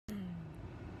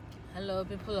Hello,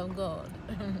 people of God.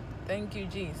 Thank you,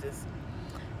 Jesus.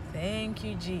 Thank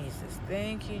you, Jesus.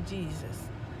 Thank you, Jesus.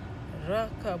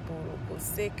 Rakaburuku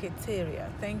Secretaria.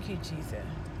 Thank you, Jesus.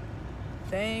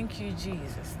 Thank you,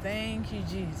 Jesus. Thank you,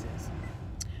 Jesus.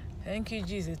 Thank you,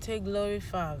 Jesus. Take glory,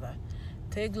 Father.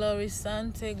 Take glory,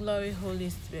 Son. Take glory, Holy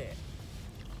Spirit.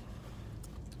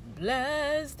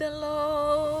 Bless the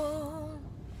Lord,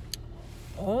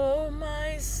 oh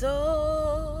my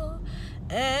soul,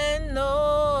 and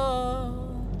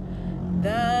all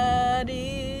that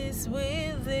is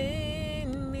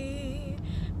within me.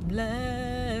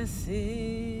 Bless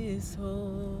His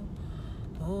holy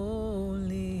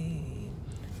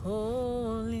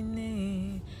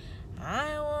name.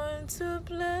 I want to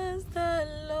bless the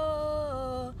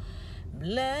Lord.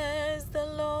 Bless the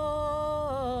Lord,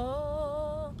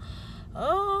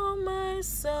 oh my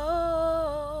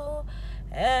soul,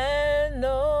 and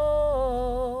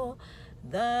all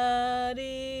that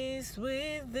is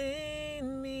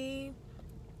within me.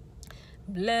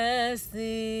 Bless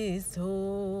His holy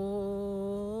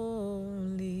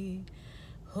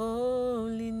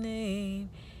name.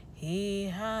 He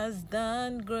has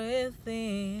done great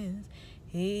things.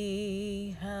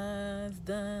 He has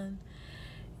done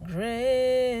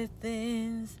great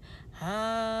things.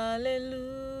 Hallelujah.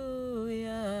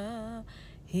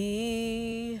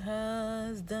 He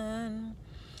has done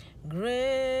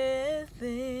great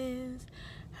things.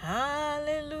 Hallelujah.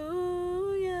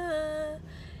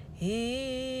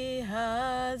 He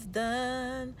has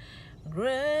done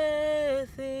great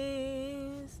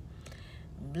things.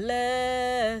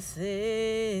 Bless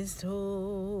His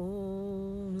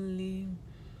holy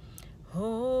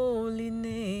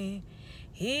name.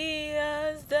 He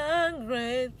has done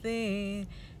great things.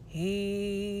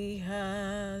 He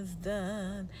has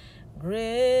done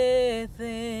great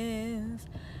things.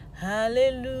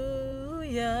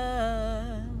 Hallelujah.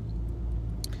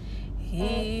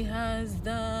 He has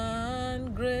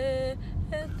done great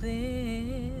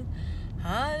things.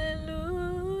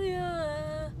 Hallelujah.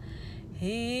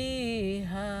 He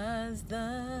has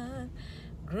done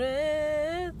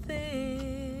great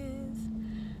things.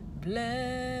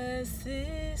 Bless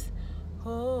His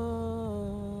holy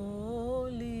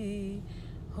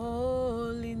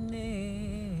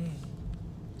name.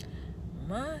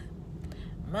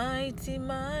 Mighty,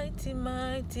 mighty,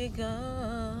 mighty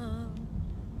God.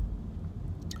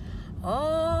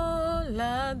 All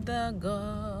other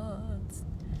gods,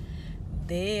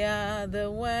 they are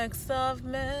the works of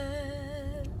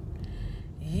men.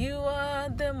 You are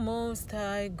the Most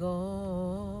High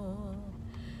God.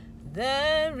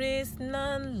 There is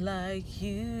none like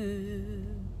you.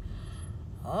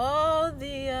 All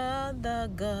the other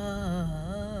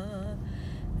gods,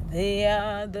 they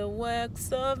are the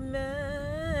works of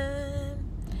men.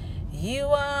 You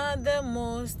are the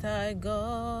Most High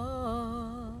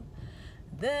God.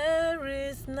 There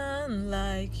is none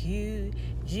like you.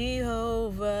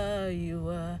 Jehovah, you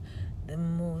are the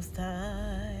Most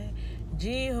High.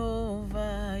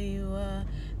 Jehovah, you are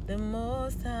the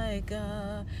Most High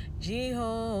God.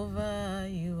 Jehovah,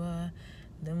 you are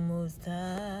the Most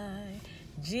High.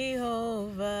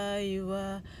 Jehovah, you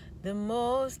are the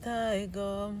Most High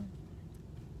God.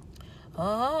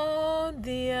 All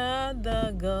the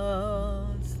other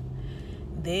gods,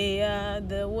 they are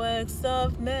the works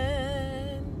of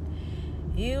men.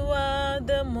 You are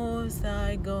the Most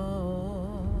High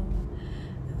God.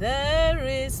 There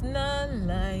is none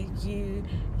like you.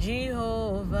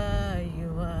 Jehovah,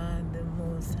 you are the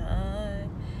Most High.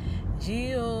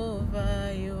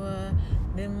 Jehovah, you are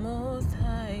the Most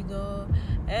High God.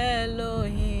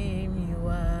 Elohim, you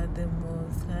are the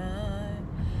Most High.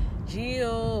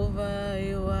 Jehovah,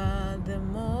 you are the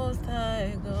Most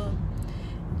High God.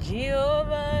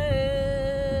 Jehovah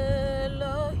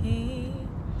Elohim,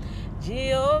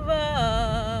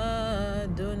 Jehovah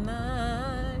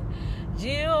Adonai,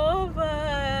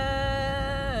 Jehovah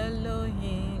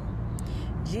Elohim,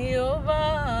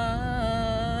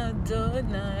 Jehovah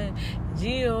Adonai,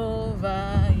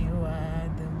 Jehovah, you are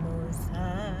the Most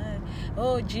High.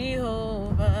 Oh,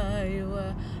 Jehovah, you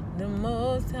are the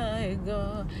Most High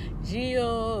God.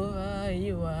 Jehovah,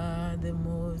 you are the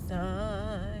Most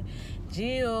High.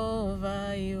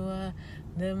 Jehovah, you are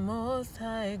the Most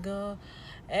High God.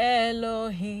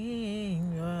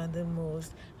 Elohim, you are the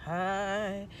Most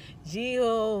High.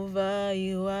 Jehovah,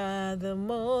 you are the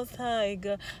Most High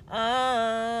God.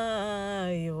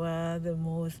 You are the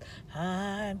Most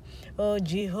High. Oh,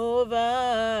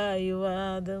 Jehovah, you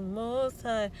are the Most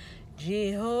High.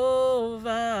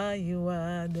 Jehovah, you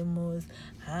are the Most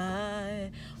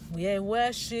High. We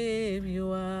worship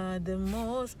you are the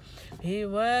most. We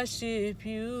worship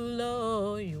you,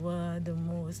 Lord. You are the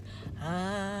most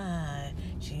high.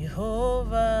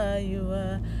 Jehovah, you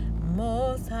are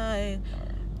most high.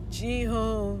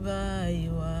 Jehovah,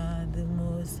 you are the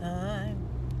most high.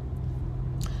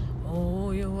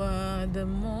 Oh, you are the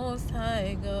most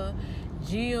high God.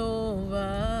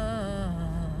 Jehovah.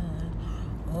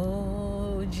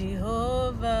 Oh,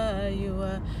 Jehovah, you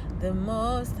are the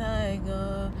most high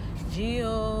God.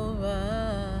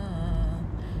 Jehovah.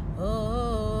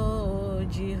 Oh,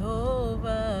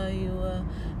 Jehovah, you are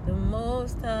the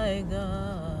most high God.